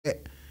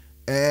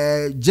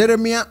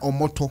Jeremiah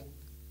Omoto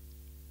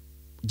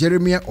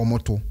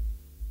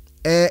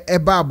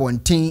eba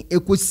abonten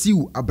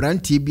ekosiw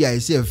abrante bi a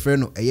yesi efre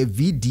no eye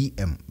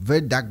VDM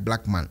very dark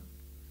black man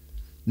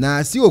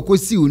na si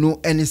okosiw no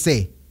ene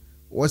say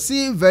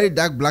wosi very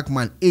dark black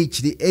man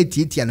HD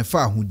 88 and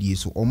fa ahodie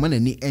so o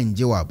manani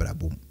enje wa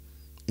abrabom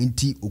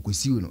enti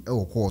okosiw no e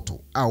wo court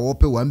a wo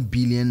pe 1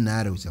 billion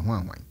naira se ho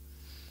anwan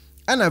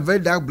ana very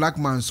dark black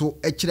man so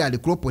e kire ade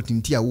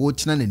cropotinti a wo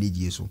kina na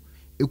negie so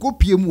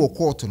ekopie mu wo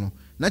court no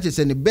na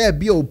chese ne ba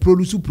bia o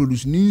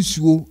produce ni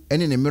nsuo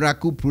ene ne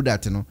miracle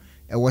product no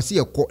e wose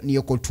ye kɔ ne ye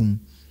kɔtum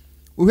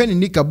wo hwe ne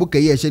nika boka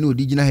ye hye ne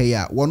odigina he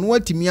ya wono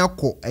atimi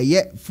akɔ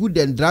eye food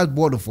and drug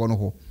board for no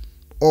ho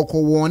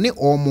ɔkɔ wone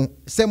omo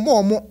se mo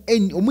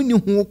omo ni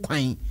ho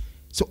kwan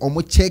so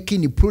omo check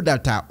ni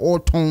product a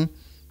ɔton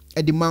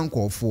e de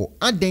mankɔfo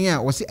adan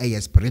a wose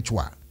eye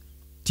spiritual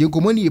tie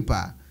komoni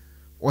pa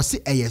wose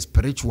eye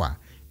spiritual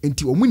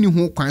enti omo ni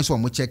ho kwan so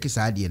omo check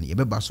saa de ne ye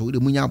beba so de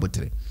munya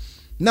abotre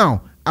now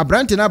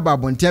abrante na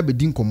babonte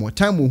abedin komo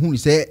time ohunu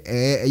se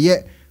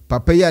eye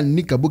papa ya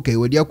nika boka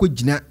wodi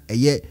akogina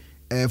eye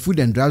food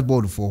and drugs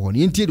board for hon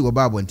yenti de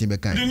oba abonte be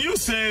kan. The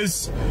news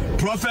says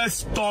prophet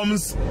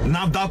storms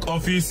NAFDAC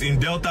office in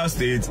Delta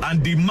State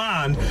and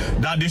demand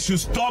that they should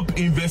stop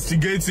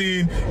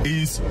investigating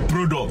his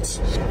products.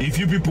 If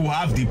you people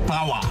have the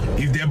power,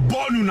 if they're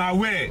born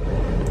unaware,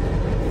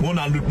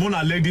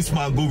 wanna let this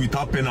man go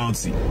without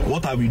penalty,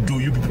 what I will do,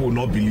 you people will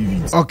not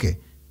believe it. Okay.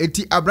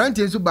 Eti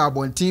abrante nso ba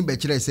abonten be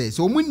kire say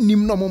so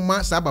munnim no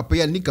momma sa papa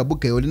ya nika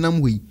boka yodi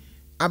nam hui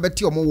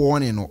abeti omo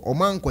wone no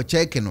oman ko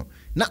check no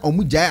na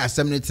omu jai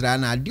asem ne tra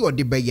na ade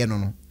ode beye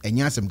no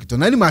enya asem kito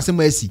na ni asem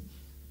asi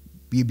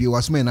bibi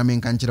wasome na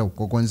menka nkire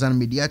ko konsan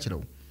media kire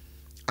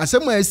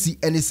asem asi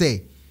ene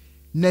say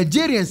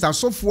Nigerians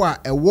asofo a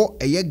ewo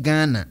eye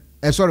Ghana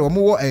sorry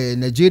omo wo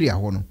Nigeria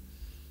ho no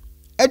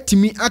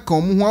atimi aka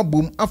omo ho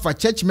abom afa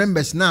church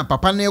members na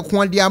papa na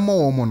eko ade ama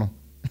omo no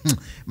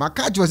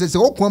makaji was say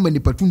okwa mani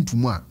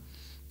patuntum a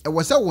e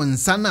wose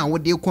wonsa na wo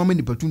de kwa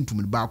mani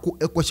patuntum ba ko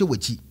ekohye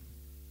wachi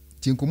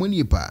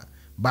tinkomoni pa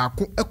ba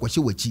ko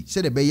ekohye wachi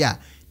se de be ya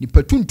ni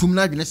patuntum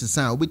na adwene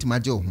sesa a obetima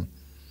je ho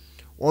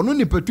ono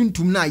ni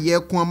patuntum na ye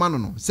ko ama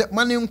no se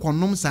mane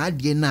nkonom sa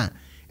ade na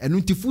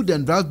enu ti food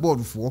and drugs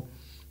board for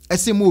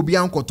ese mo obi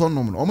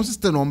ankotonom no omo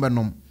sister no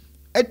mbenom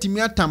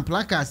atimi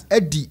atamplakas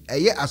adi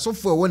eye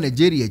asofo wo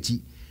Nigeria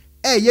chi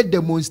eye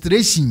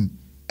demonstration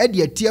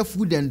edi atia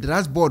food and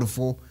drugs board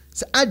for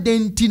se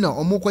adenti na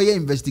omokoye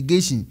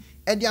investigation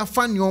edi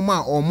afani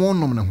oma omo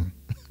nom ne ho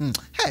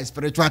hey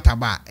spiritual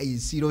taba a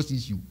serious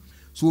issue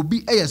so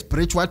obi a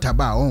spiritual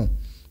taba on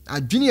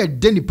adwene e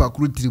deni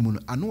pakuru tirimu no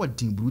ano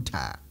wadin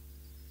brutal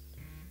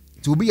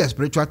so obi a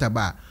spiritual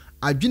taba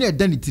adwene e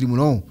deni tirimu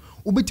no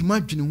obetima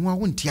adwene ho a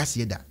wonte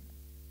ase da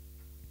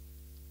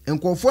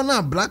enkofo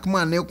na black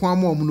man na ekwa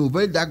amom no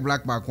very dark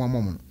black man kwa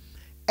amom no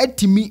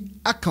etimi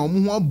aka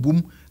omo ho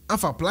abom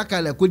afa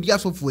plaka la kodi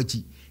asofo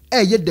achi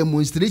eye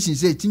demonstration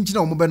say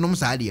chinchina omo benom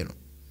saade no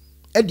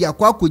e dia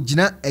kwa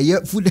akogina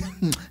eye food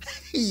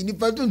ni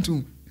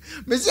patuntum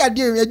mesi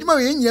ade adwuma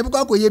we nyina be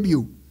kwa akoye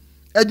bio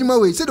adwuma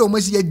we se de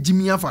omo si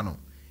agimi afa no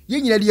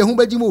ye nyina de ho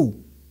bagim o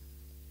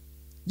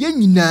ye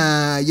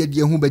nyina ye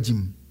de ho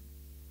bagim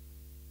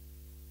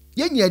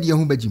ye nyina de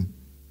ho bagim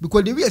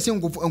because de we say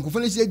nkofo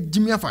na si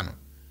agimi afa no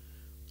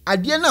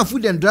ade na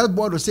food and drug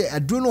board say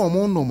adro no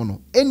omo nom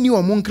no eni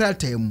omo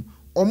nkrata mu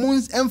omo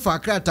emfa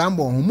krata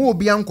mbo ho mo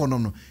obi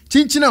ankonom no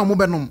chinchina omo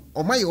benom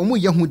omaye omo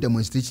ye hu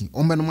demonstration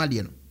omo benom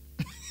ade no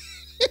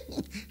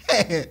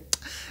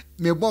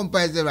me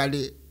bompa ze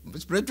rade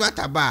spiritual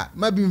taba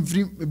ma bi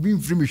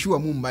mfiri me hwa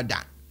mu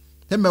mbada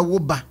te me wo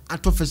ba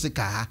ato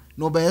physical ha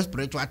no be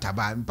spiritual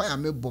taba mpa ya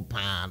me bo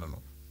pa no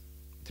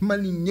te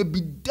mali nye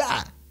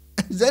bida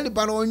zeli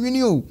pa no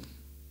nwini o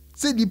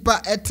se di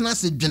pa etna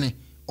se dwene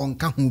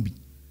onka ho bi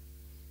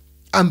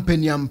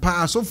ampani ampa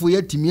asofo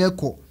ya timi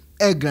ekọ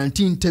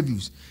granting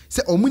interviews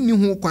se omuni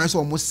ho kwan se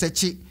omo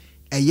sechi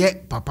eye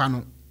papa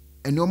no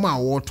ene omo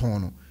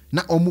awoton no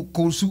na omo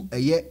kosu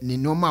eye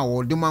ne omo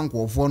awode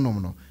mankofo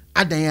nom no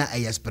adan ya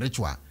eye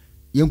spiritual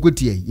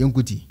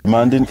yenkuti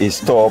demanding a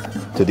stop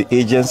to the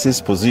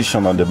agency's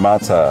position on the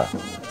matter.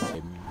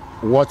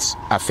 What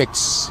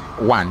affects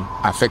one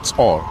affects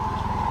all,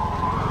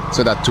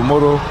 so that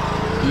tomorrow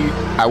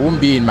I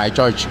won't be in my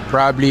church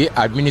probably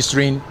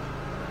administering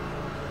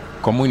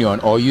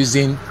communion or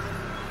using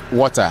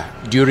water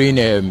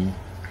during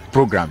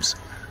programs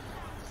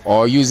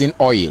or using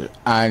oil,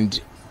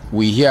 and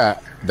we hear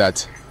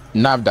that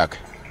NAFDAC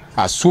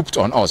has swooped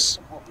on us.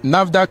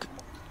 NAFDAC,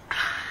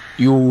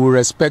 you will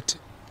respect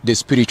the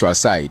spiritual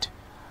side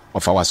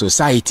of our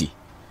society.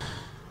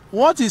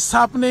 What is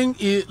happening,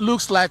 it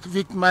looks like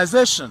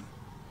victimization,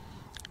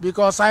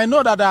 because I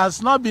know that there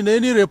has not been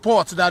any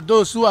report that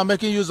those who are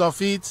making use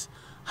of it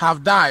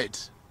have died.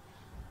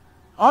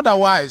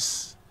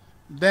 Otherwise,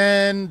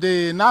 then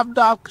the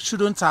NAFDAC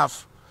shouldn't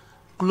have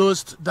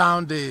closed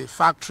down the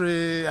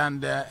factory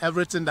and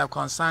everything that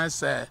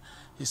concerns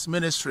his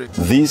ministry.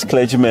 These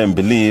clergymen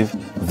believe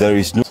there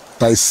is no...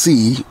 I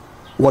see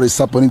what is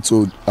happening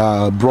to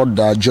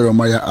brother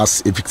Jeremiah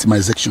as a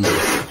victimization.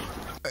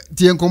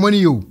 Tien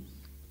komoni yo.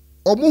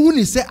 Omo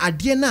ni se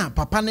ade na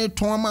papa ne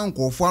ton ama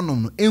nkofo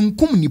anom no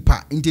enkum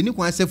nipa nteni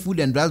kwan se food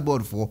and drugs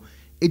board for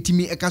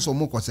etimi eka so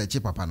mo koseche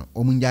papa no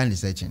omo nja ne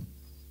searching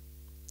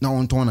na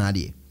on ton na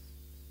ade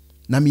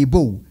na me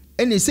bo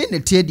ene se ne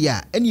tie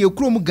dia ene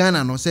ekrom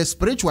Ghana no se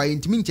spiritual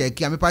intimi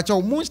ncheki amepa cha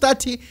mo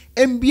start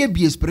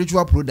mbie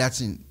spiritual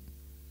production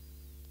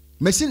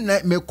mesin na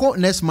me ko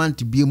next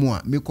month bie mu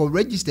a me ko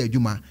register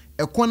adwuma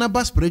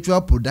ekonaba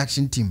spiritual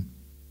production team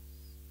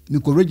me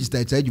ko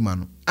register ta adwuma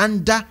no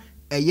under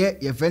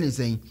your friend is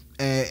saying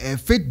a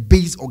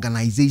faith-based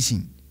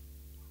organization.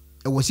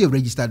 I was here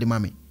registered the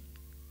mommy.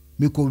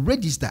 Me could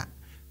register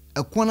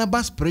a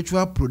Kwanaba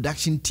spiritual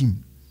production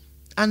team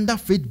under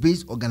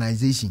faith-based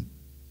organization.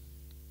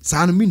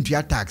 San min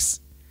to tax.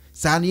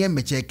 San yen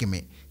me check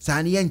me.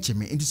 San yen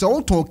cheme. It is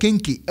all talking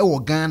ki e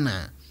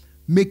Ghana.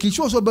 Making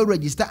sure so be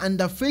register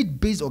under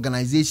faith-based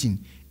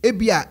organization.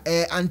 Ebia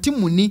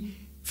antimuni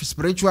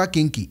spiritual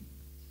kinky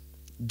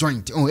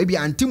joint. Oh,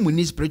 ebia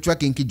antimuni spiritual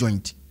kinky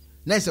joint.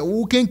 Na say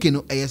wo kenke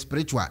no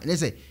spiritual na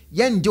say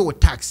yen do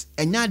tax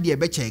enya de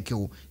be check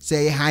o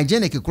say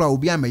hygienic kura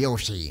obi ameye o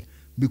hwe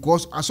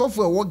because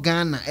asofo e wo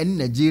Ghana and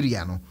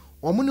Nigeria no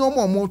omo ne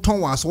omo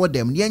ton wa so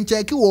dem yen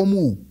check wo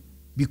mu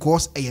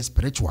because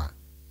spiritual.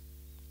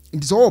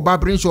 It is all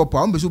barbering shop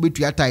am be so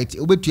betua tight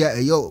obetua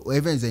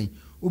events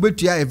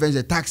obetua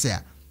events tax ya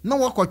na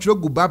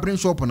wakotwere gu barbering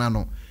shop na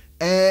no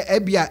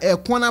bia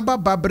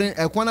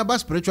Kwanaba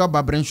spiritual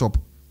barbering shop.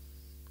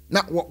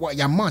 Na what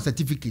your man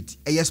certificate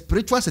a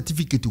spiritual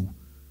certificate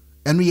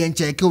and we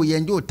check we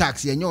enjoy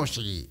tax and your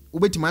she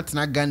ubetima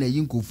Ghana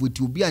yinko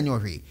futi ubi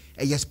anyohe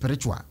a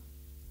spiritual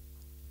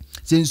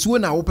since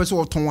when our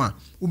person tonwa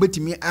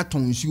ubetimi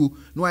aton nsuo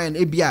no an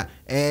ebia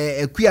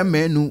akua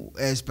manu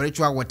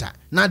spiritual water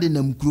na de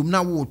nam krum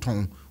na wo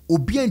ton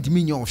obi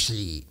antimi nyo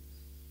she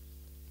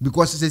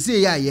because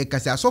say ya ye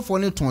kase asofo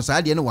ne ton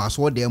sa de ne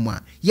waso dem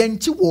a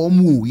yenchi wo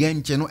mu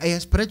yenchi no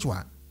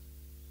spiritual.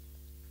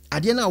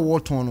 Ade na wo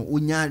ton no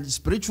onya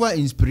spiritual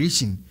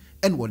inspiration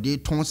and what they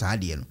ton sa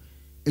ade no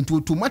into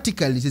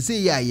automatically say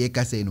ya ye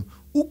ka say no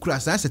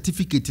ukura sa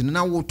certificate no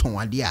na wo ton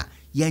ade a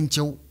ye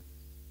nchew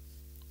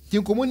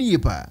tin komoni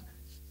yepa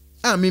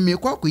me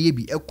kwa koye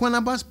bi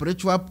Kwanaba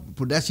spiritual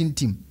production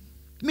team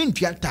me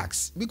ntua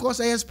tax because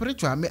I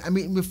spiritual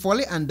me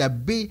fall under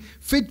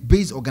faith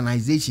based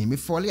organization me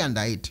fall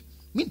under it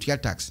me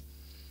ntua tax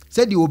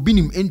said the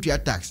obinim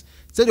ntua tax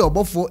said the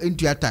obofo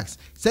ntua tax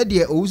said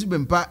the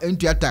owusubempa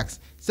ntua tax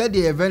said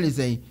the event is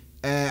saying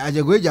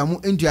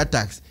Ajagwejamu into your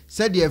tax.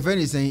 Said the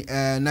event is saying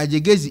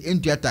Najegezi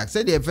into your tax.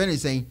 Said the event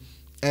is saying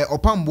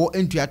Opambo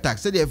into your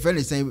tax. Said the event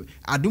is saying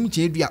Adum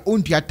Chedia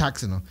own to your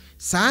tax. No,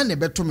 San a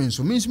better means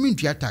so means mean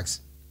to your tax.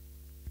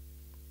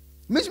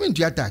 Means mean to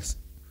your tax.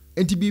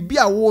 And to be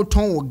a war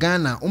ton or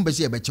Ghana,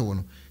 Umbesi a better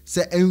one.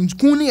 Say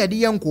Kuni a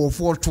young call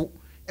for two,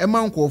 a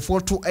man call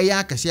for two a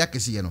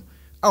yakasiano.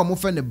 I'll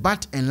move the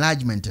bat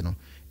enlargement. No,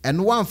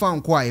 and one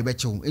found quite a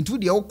better into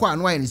the old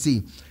quan wine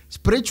see.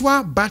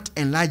 Spiritual Bat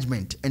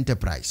Enlargement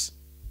Enterprise.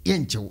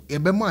 Yencho,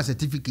 a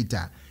certificate.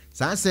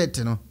 Sunset,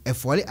 a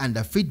fully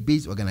under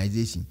faith-based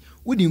organization.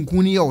 Within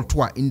Kuni or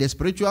Twa in the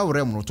spiritual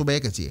realm of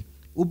Tobacco.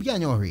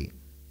 Ubiano.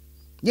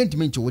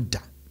 Yentimencho would da.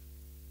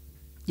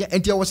 Ya,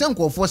 and there was some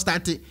call for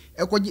starting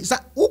a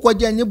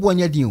Ukwajan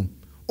Yabuanya Dio.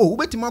 Oh,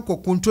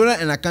 Betimako Controller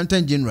and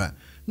Accountant General.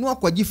 No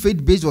Aquaji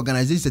faith-based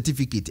organization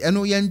certificate. And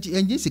no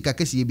Jessica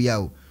Cassie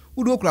Biao.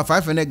 Udokra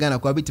 500 Ghana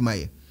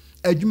Quabitimaya.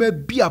 Edwuma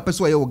bi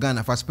apeso ye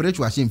Ghana for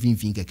spiritual shem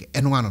finfin keke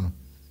eno ano no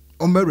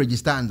o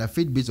register under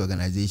faith-based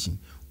organization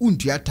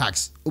untua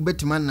tax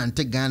obetima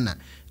nante Ghana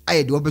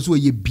aye de opeso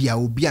ye bia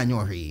obi anya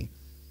ohwe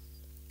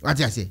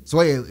what I say so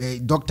ye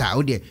doctor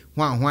o de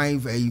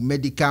hwan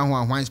medical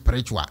hwan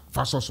spiritual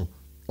fa so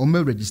o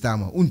register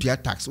ma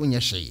untua tax onye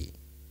hwe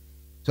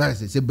so I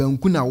say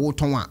banku na wo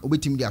ton a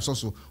obetimi de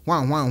asoso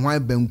hwan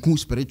banku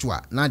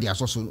spiritual na de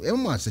asoso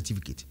e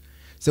certificate.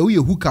 So we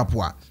hook up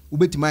wa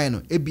ubetima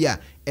no ebia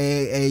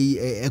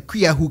a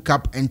queer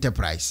hookup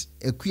enterprise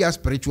a queer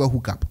spiritual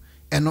hookup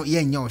and no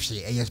ye nya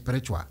ohwe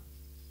spiritual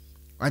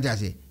what I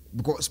say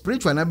because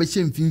spiritual na be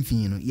chem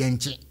finfin no ye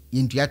nche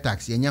yentua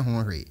tax ye nya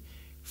ho hwe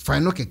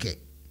fine no keke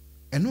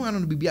eno ano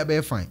no bibia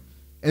be fine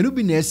eno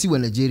bi na asi wa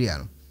Nigeria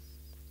no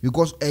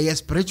because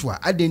spiritual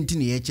identity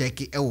na ye check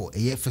ewo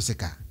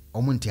physical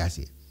omunti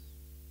ase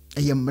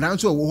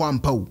mranso wo ho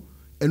ampa wo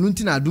eno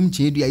ntina adum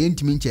Kyei-Duah ye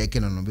ntimi check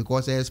no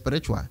because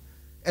spiritual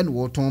and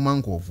what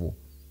man call for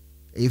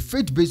a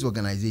faith-based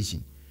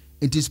organization.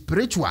 It is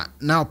spiritual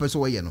now.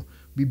 Person you know,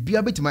 be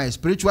a bit my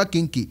spiritual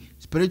kinky,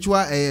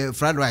 spiritual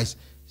fried rice,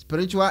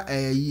 spiritual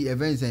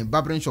events and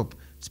barbering shop,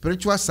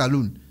 spiritual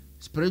saloon,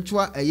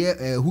 spiritual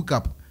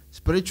hookup,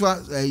 spiritual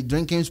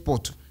drinking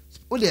spot.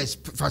 All the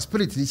for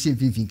spirit same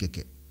thing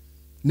keke.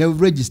 Now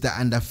register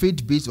under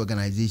faith-based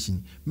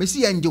organization. Me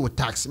see enjoy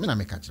tax. Me na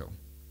make it.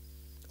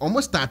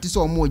 Almost start this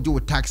or more enjoy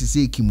tax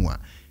say kimwa.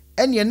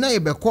 And ye na ye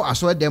be call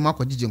aso dem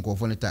akwaji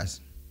nkofo ne tax.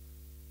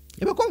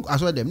 Ye be call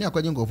aso dem ne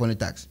akwaji nkofo ne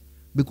tax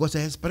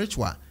because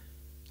spiritual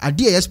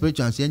ade a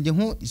spiritual so yenje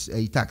ho is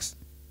a tax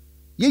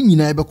yen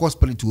nyina be cost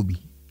spirit obi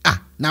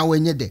na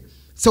wenye de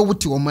se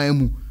wote o man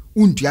mu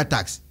untua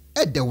tax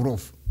de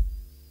rof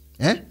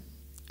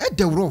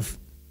de rof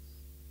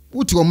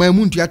wote o man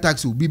mu untua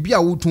tax o bibia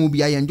wotun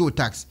obi ayenje o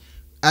tax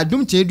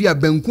adum Kyei-Duah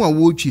banku a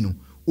wotwi no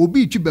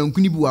obi twi banku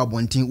ni bi wa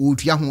abonten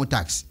wotua ho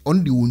tax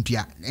on de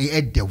wontua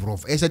de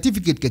rof a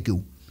certificate keke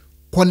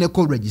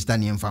ko register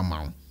ne mfa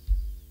ma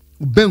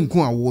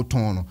banku a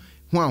woton no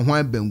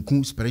ho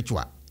banku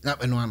spiritual na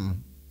no ano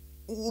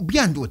obi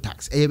ande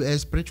tax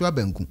spiritual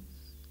banku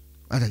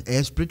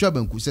spiritual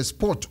banku say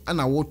sport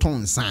ana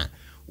woton san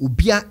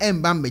obia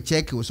emba me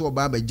check so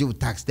oba ba give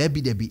tax there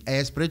be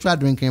spiritual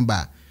drinking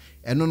bar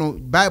no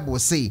Bible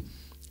say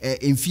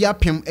mfia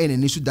pem na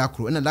nisu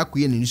dakro na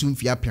dakro na nisu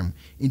mfia pem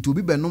into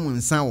obi be no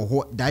nsan wo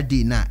ho that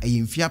day na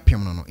mfia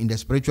pem no in the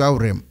spiritual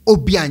realm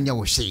obi anya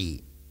wo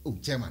hye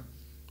chairman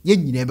ye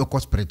nyina be ko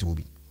spirit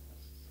obi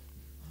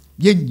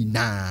ye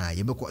nyina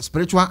ye be ko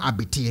spiritual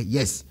abete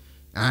yes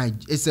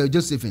it's a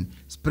Josephine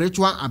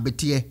spiritual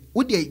abete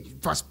wo de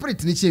for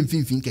spirit ni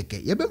chemfimfin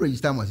keke ye be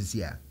register mo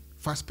sisia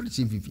for spirit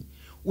chemfimfin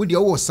wo de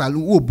wo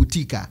salon wo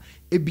boutique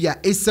ebia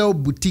Esel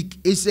boutique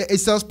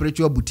Esel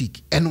spiritual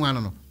boutique eno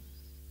ano no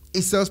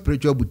Esel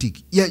spiritual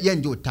boutique ye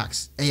njo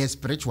tax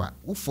spiritual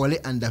wo fall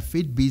under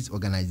faith based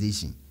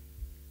organization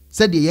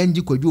said ye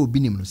nji kwadwo obi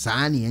nim no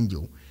saa ne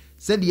njo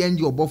said ye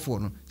nji obofo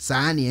no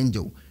saa ne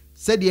njo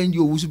said ye nji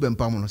owusu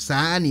bempam no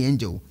saa ne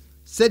njo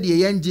said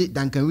ye nji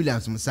Duncan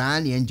Williams no saa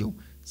ne njo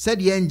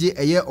said ye nji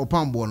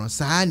opambo no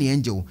saa ne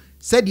njo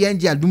said ye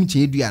nji adum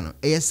Kyei-Duah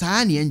no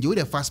saa ne njo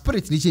de fa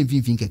spirit ni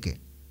chemfimfin keke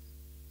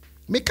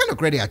me kind of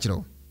credit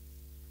achiro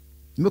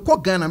me ko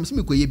Ghana me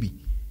me ko yebi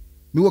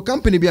me wo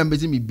company bi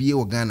ambezi me bie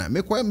wo Ghana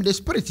me ko me the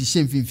spirit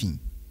chemfimfin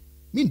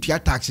me ntua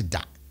tax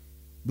da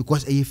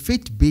because a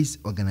faith based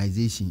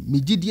organization me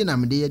gidie na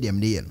me de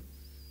ye no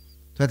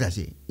so that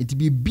say it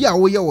be bia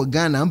wo ye wo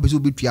Ghana ambezi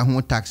obetua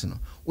ho tax no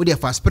wo de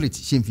fa spirit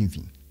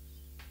chemfimfin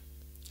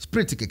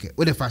spirit keke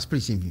wo de fa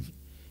spirit chemfimfin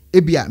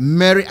ebia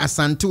Mary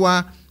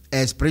Asantewa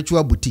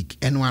spiritual boutique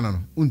eno ano no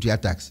untua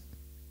tax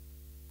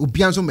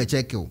obian so me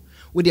check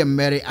wo de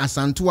Mary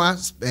Asantewa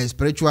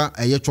spiritual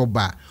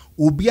choba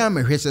obia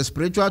me hwese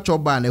spiritual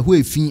choba na ho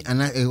efin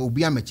ana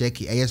obia me check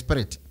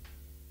spirit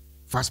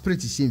for spirit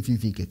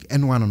chemfimfin keke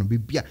eno ano no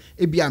bibia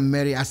ebia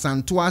Mary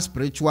Asantewa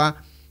spiritual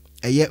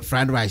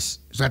fried rice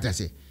so that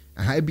say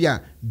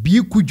ebia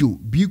bi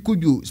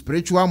kujo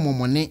spiritual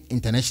momone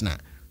international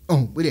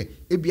we de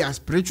ebia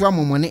spiritual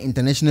momone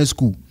international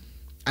school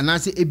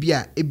anase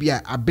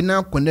ebia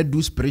abena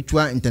Kwanadu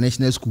spiritual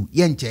international school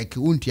yen check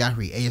untua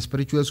hwe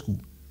spiritual school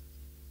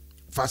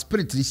for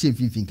spirit ni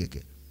chemfimfin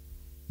keke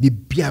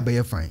bibia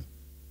be fine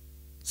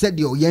said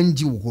the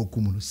yenji wo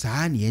kokum no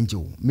saa ne yenji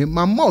wo me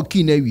mamma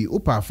oki na wi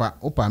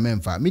opa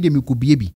memfa me de me ko bie bi